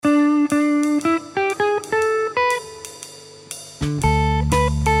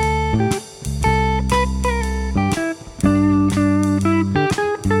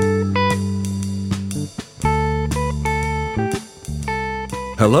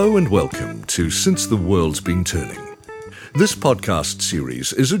Hello and welcome to Since the World's Been Turning. This podcast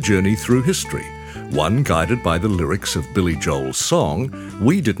series is a journey through history, one guided by the lyrics of Billy Joel's song,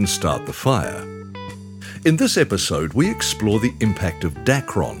 We Didn't Start the Fire. In this episode, we explore the impact of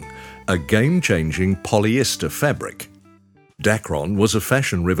Dacron, a game-changing polyester fabric. Dacron was a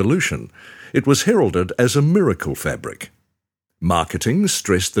fashion revolution. It was heralded as a miracle fabric. Marketing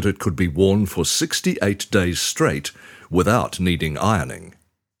stressed that it could be worn for 68 days straight without needing ironing.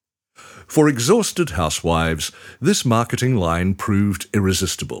 For exhausted housewives, this marketing line proved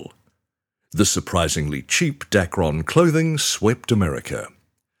irresistible. The surprisingly cheap Dacron clothing swept America.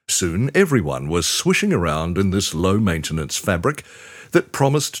 Soon everyone was swishing around in this low-maintenance fabric that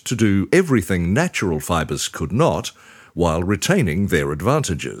promised to do everything natural fibers could not while retaining their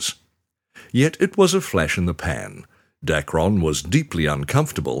advantages. Yet it was a flash in the pan. Dacron was deeply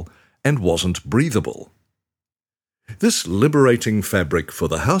uncomfortable and wasn't breathable. This liberating fabric for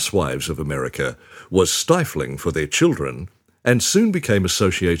the housewives of America was stifling for their children and soon became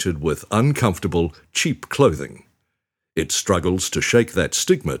associated with uncomfortable, cheap clothing. It struggles to shake that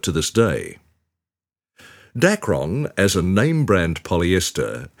stigma to this day. Dacron, as a name-brand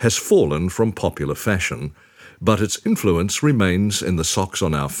polyester, has fallen from popular fashion, but its influence remains in the socks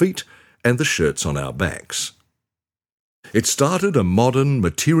on our feet and the shirts on our backs. It started a modern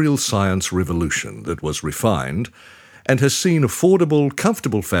material science revolution that was refined and has seen affordable,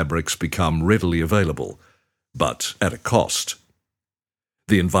 comfortable fabrics become readily available, but at a cost.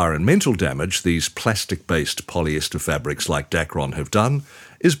 The environmental damage these plastic-based polyester fabrics like Dacron have done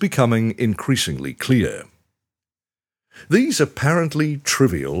is becoming increasingly clear. These apparently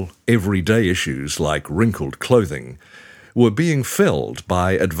trivial, everyday issues like wrinkled clothing were being felled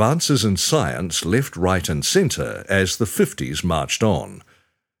by advances in science left, right and centre as the 50s marched on.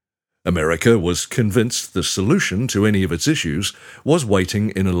 America was convinced the solution to any of its issues was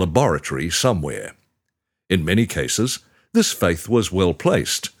waiting in a laboratory somewhere. In many cases, this faith was well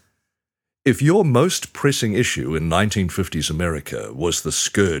placed. If your most pressing issue in 1950s America was the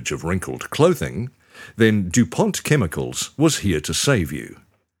scourge of wrinkled clothing, then DuPont Chemicals was here to save you.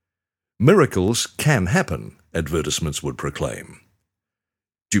 Miracles can happen, advertisements would proclaim.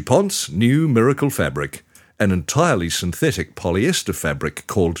 DuPont's new miracle fabric, an entirely synthetic polyester fabric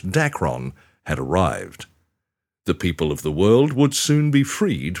called Dacron, had arrived. The people of the world would soon be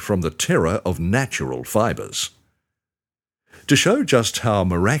freed from the terror of natural fibers. To show just how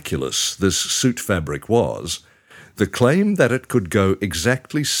miraculous this suit fabric was, the claim that it could go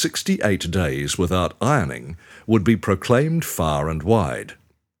exactly 68 days without ironing would be proclaimed far and wide.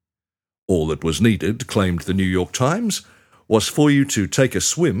 All that was needed, claimed the New York Times, was for you to take a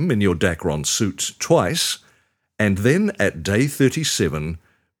swim in your Dacron suit twice, and then at day 37,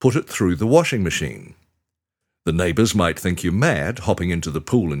 put it through the washing machine. The neighbours might think you mad hopping into the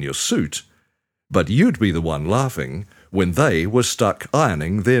pool in your suit, but you'd be the one laughing when they were stuck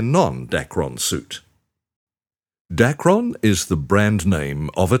ironing their non-Dacron suit. Dacron is the brand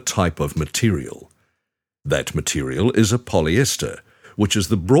name of a type of material. That material is a polyester, which is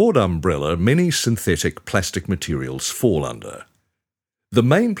the broad umbrella many synthetic plastic materials fall under. The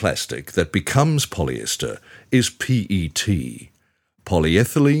main plastic that becomes polyester is PET,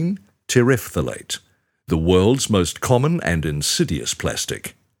 polyethylene terephthalate, the world's most common and insidious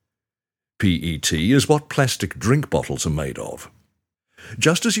plastic. PET is what plastic drink bottles are made of.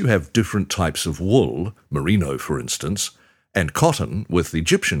 Just as you have different types of wool, merino for instance, and cotton with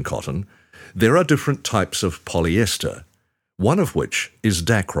Egyptian cotton, there are different types of polyester, one of which is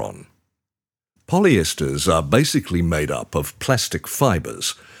Dacron. Polyesters are basically made up of plastic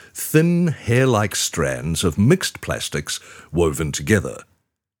fibers, thin, hair-like strands of mixed plastics woven together.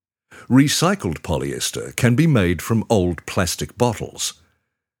 Recycled polyester can be made from old plastic bottles.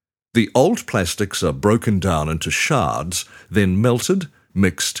 The old plastics are broken down into shards, then melted,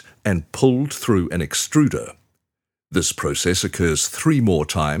 mixed, and pulled through an extruder. This process occurs 3 more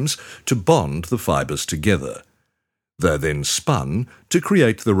times to bond the fibers together. They're then spun to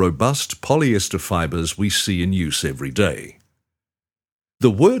create the robust polyester fibers we see in use every day.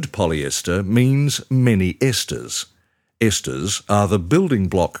 The word polyester means many esters. Esters are the building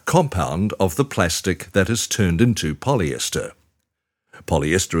block compound of the plastic that is turned into polyester.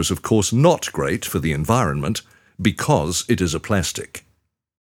 Polyester is of course not great for the environment because it is a plastic.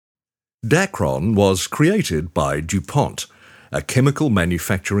 Dacron was created by DuPont, a chemical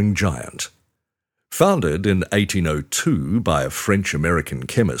manufacturing giant. Founded in 1802 by a French-American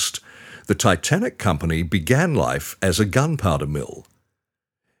chemist, the Titanic company began life as a gunpowder mill.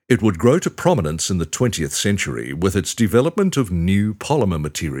 It would grow to prominence in the 20th century with its development of new polymer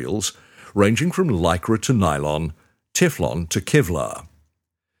materials ranging from lycra to nylon, Teflon to Kevlar.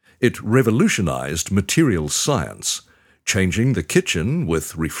 It revolutionized materials science, changing the kitchen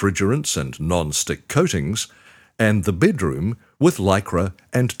with refrigerants and non-stick coatings, and the bedroom with Lycra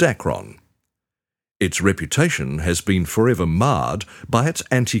and Dacron. Its reputation has been forever marred by its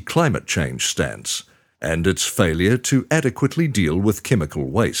anti-climate change stance and its failure to adequately deal with chemical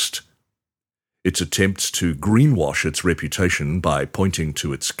waste. Its attempts to greenwash its reputation by pointing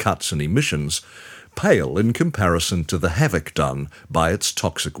to its cuts and emissions pale in comparison to the havoc done by its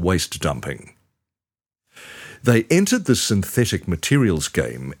toxic waste dumping. They entered the synthetic materials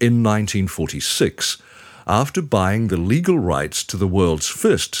game in 1946 after buying the legal rights to the world's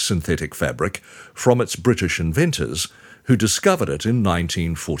first synthetic fabric from its British inventors, who discovered it in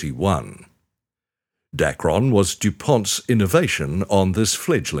 1941. Dacron was DuPont's innovation on this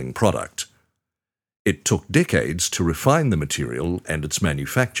fledgling product. It took decades to refine the material and its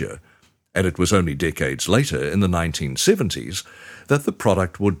manufacture, and it was only decades later, in the 1970s, that the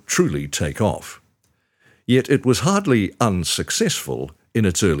product would truly take off. Yet it was hardly unsuccessful in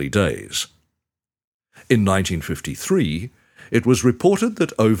its early days. In 1953, it was reported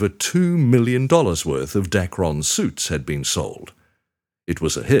that over $2 million worth of Dacron suits had been sold. It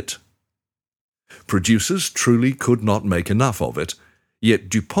was a hit. Producers truly could not make enough of it, yet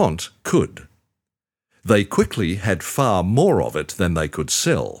DuPont could. They quickly had far more of it than they could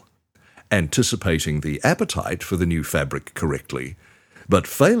sell, anticipating the appetite for the new fabric correctly, but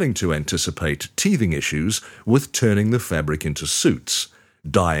failing to anticipate teething issues with turning the fabric into suits,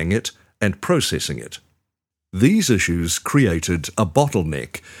 dyeing it, and processing it. These issues created a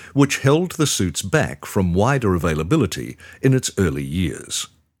bottleneck which held the suits back from wider availability in its early years.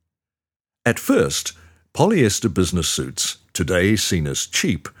 At first, polyester business suits, today seen as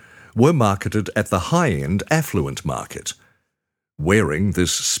cheap, were marketed at the high-end affluent market. Wearing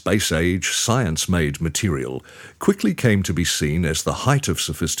this space-age, science-made material quickly came to be seen as the height of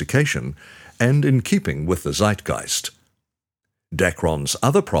sophistication and in keeping with the zeitgeist. Dacron's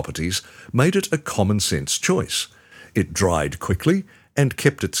other properties made it a common-sense choice. It dried quickly and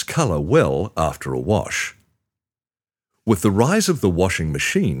kept its colour well after a wash. With the rise of the washing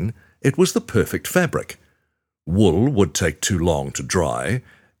machine, it was the perfect fabric. Wool would take too long to dry,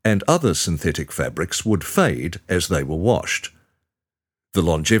 and other synthetic fabrics would fade as they were washed. The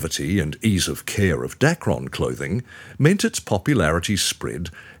longevity and ease of care of Dacron clothing meant its popularity spread,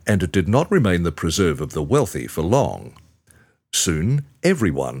 and it did not remain the preserve of the wealthy for long. Soon,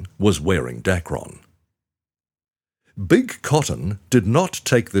 everyone was wearing Dacron. Big Cotton did not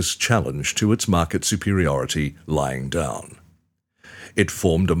take this challenge to its market superiority lying down. It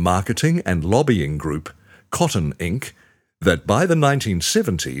formed a marketing and lobbying group, Cotton Inc., that by the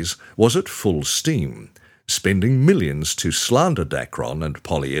 1970s was at full steam, spending millions to slander Dacron and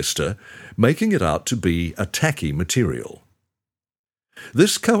polyester, making it out to be a tacky material.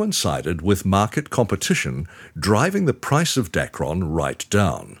 This coincided with market competition driving the price of Dacron right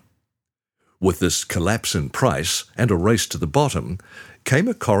down. With this collapse in price and a race to the bottom came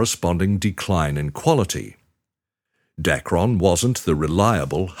a corresponding decline in quality. Dacron wasn't the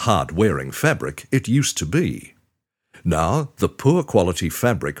reliable, hard-wearing fabric it used to be. Now, the poor quality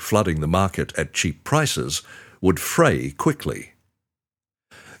fabric flooding the market at cheap prices would fray quickly.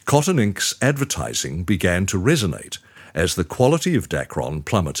 Cotton Inc.'s advertising began to resonate as the quality of Dacron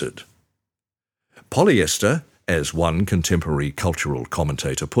plummeted. Polyester, as one contemporary cultural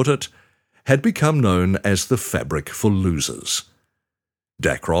commentator put it, had become known as the fabric for losers.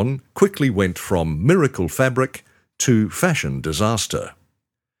 Dacron quickly went from miracle fabric to fashion disaster.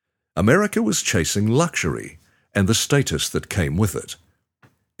 America was chasing luxury and the status that came with it.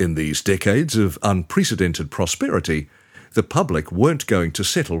 In these decades of unprecedented prosperity, the public weren't going to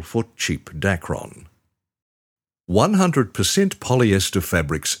settle for cheap Dacron. 100% polyester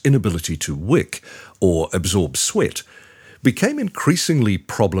fabric's inability to wick or absorb sweat became increasingly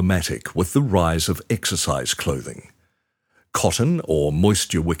problematic with the rise of exercise clothing. Cotton or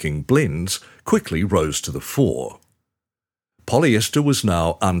moisture-wicking blends quickly rose to the fore. Polyester was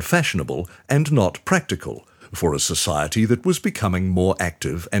now unfashionable and not practical for a society that was becoming more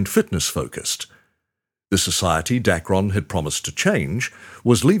active and fitness-focused. The society Dacron had promised to change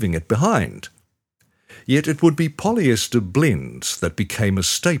was leaving it behind. Yet it would be polyester blends that became a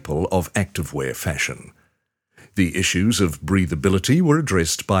staple of activewear fashion. The issues of breathability were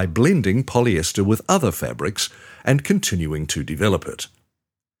addressed by blending polyester with other fabrics and continuing to develop it.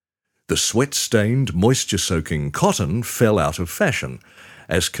 The sweat-stained, moisture-soaking cotton fell out of fashion,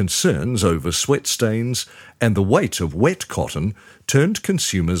 as concerns over sweat stains and the weight of wet cotton turned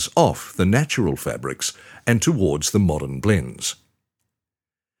consumers off the natural fabrics and towards the modern blends.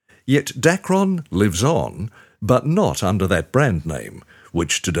 Yet Dacron lives on, but not under that brand name,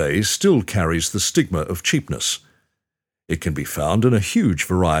 which today still carries the stigma of cheapness. It can be found in a huge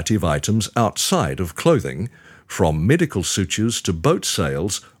variety of items outside of clothing, from medical sutures to boat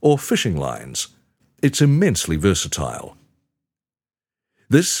sails or fishing lines. It's immensely versatile.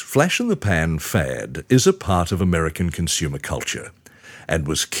 This flash-in-the-pan fad is a part of American consumer culture and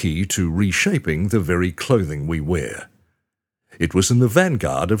was key to reshaping the very clothing we wear. It was in the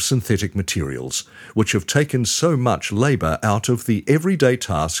vanguard of synthetic materials, which have taken so much labour out of the everyday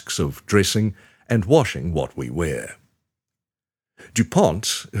tasks of dressing and washing what we wear.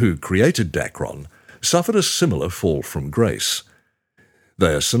 DuPont, who created Dacron, suffered a similar fall from grace.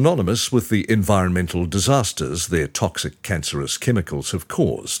 They are synonymous with the environmental disasters their toxic cancerous chemicals have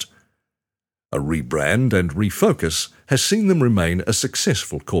caused. A rebrand and refocus has seen them remain a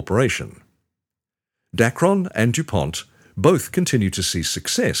successful corporation. Dacron and DuPont both continue to see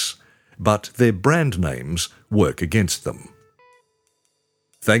success, but their brand names work against them.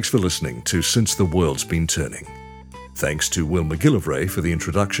 Thanks for listening to Since the World's Been Turning. Thanks to Will McGillivray for the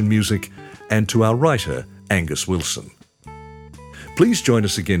introduction music and to our writer, Angus Wilson. Please join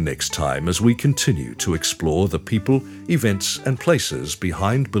us again next time as we continue to explore the people, events and places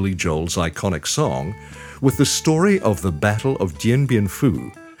behind Billy Joel's iconic song with the story of the Battle of Dien Bien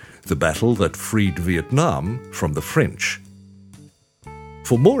Phu, the battle that freed Vietnam from the French.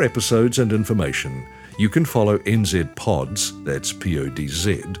 For more episodes and information, you can follow NZ Pods, that's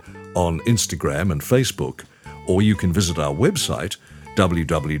P-O-D-Z, on Instagram and Facebook, or you can visit our website,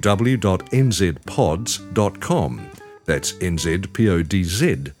 www.nzpods.com, that's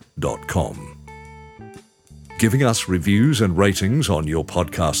nzpodz.com. Giving us reviews and ratings on your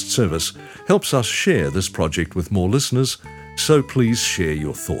podcast service helps us share this project with more listeners, so please share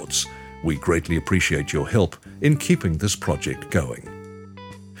your thoughts. We greatly appreciate your help in keeping this project going.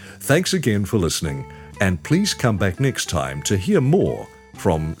 Thanks again for listening, and please come back next time to hear more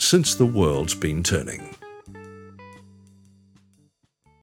from Since the World's Been Turning.